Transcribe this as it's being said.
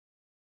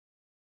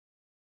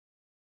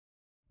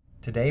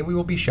Today we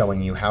will be showing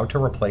you how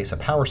to replace a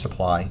power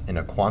supply in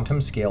a Quantum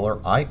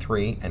Scalar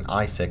i3 and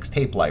i6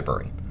 tape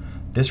library.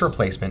 This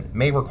replacement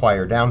may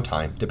require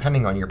downtime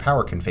depending on your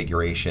power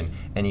configuration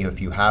and if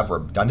you have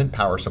redundant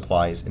power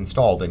supplies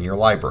installed in your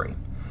library.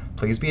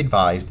 Please be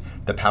advised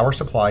the power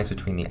supplies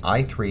between the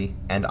i3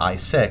 and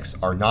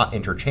i6 are not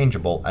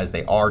interchangeable as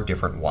they are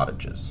different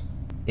wattages.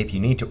 If you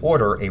need to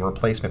order a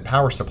replacement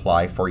power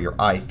supply for your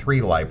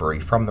i3 library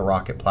from the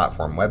Rocket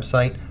Platform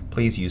website,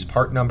 please use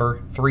part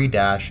number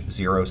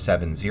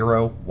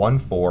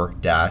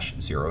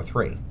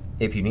 3-07014-03.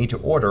 If you need to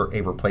order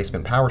a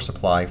replacement power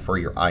supply for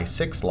your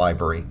i6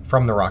 library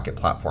from the Rocket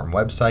Platform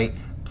website,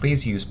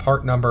 please use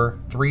part number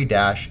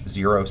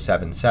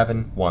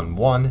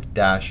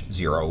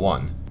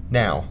 3-07711-01.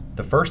 Now,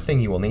 the first thing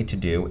you will need to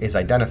do is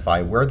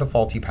identify where the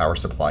faulty power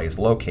supply is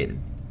located.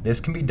 This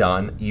can be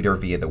done either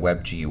via the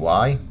web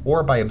GUI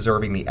or by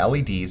observing the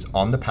LEDs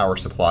on the power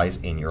supplies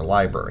in your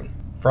library.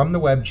 From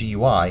the web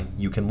GUI,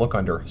 you can look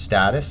under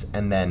Status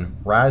and then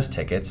RAS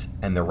Tickets,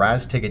 and the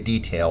RAS ticket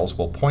details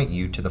will point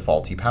you to the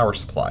faulty power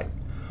supply.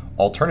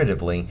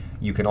 Alternatively,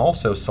 you can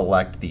also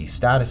select the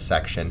Status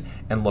section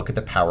and look at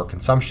the power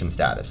consumption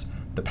status.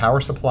 The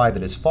power supply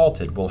that is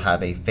faulted will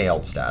have a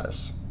failed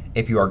status.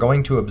 If you are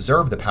going to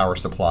observe the power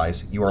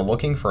supplies, you are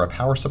looking for a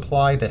power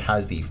supply that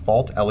has the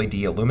fault LED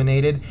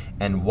illuminated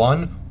and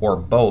one or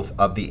both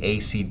of the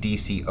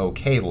AC/DC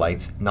OK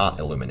lights not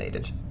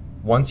illuminated.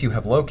 Once you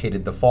have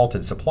located the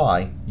faulted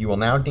supply, you will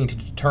now need to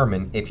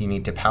determine if you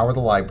need to power the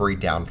library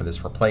down for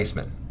this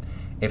replacement.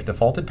 If the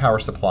faulted power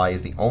supply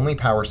is the only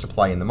power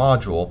supply in the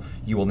module,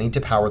 you will need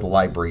to power the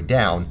library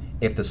down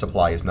if the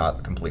supply is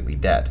not completely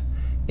dead.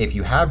 If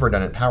you have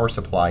redundant power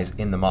supplies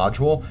in the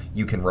module,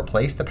 you can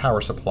replace the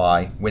power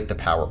supply with the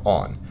power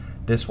on.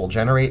 This will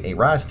generate a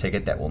RAS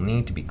ticket that will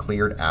need to be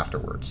cleared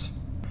afterwards.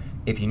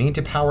 If you need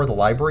to power the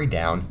library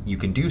down, you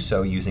can do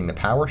so using the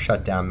Power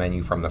Shutdown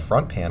menu from the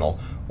front panel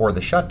or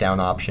the Shutdown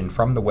option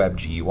from the web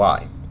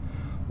GUI.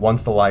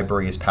 Once the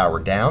library is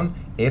powered down,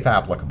 if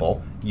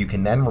applicable, you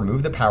can then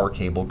remove the power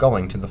cable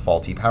going to the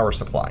faulty power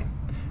supply.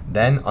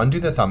 Then undo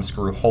the thumb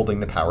screw holding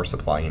the power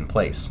supply in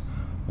place.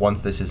 Once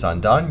this is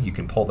undone, you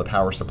can pull the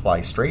power supply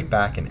straight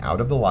back and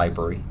out of the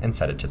library and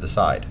set it to the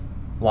side.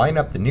 Line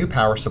up the new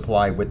power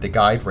supply with the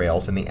guide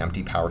rails in the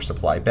empty power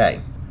supply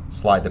bay.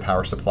 Slide the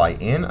power supply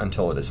in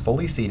until it is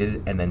fully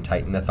seated and then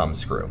tighten the thumb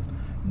screw.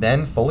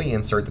 Then fully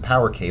insert the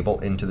power cable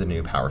into the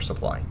new power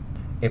supply.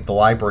 If the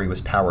library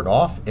was powered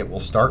off, it will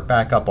start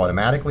back up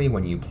automatically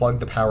when you plug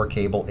the power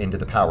cable into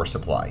the power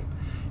supply.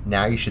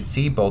 Now you should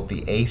see both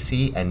the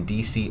AC and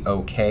DC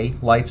OK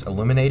lights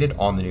illuminated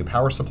on the new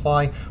power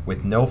supply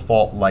with no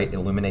fault light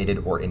illuminated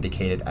or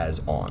indicated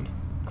as on.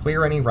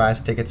 Clear any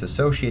RAS tickets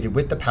associated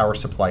with the power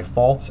supply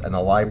faults and the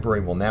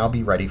library will now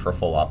be ready for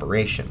full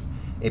operation.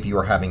 If you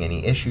are having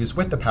any issues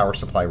with the power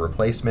supply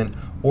replacement,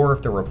 or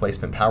if the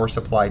replacement power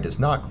supply does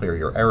not clear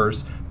your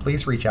errors,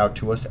 please reach out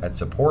to us at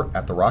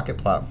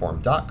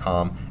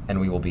support@therocketplatform.com and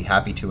we will be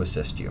happy to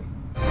assist you.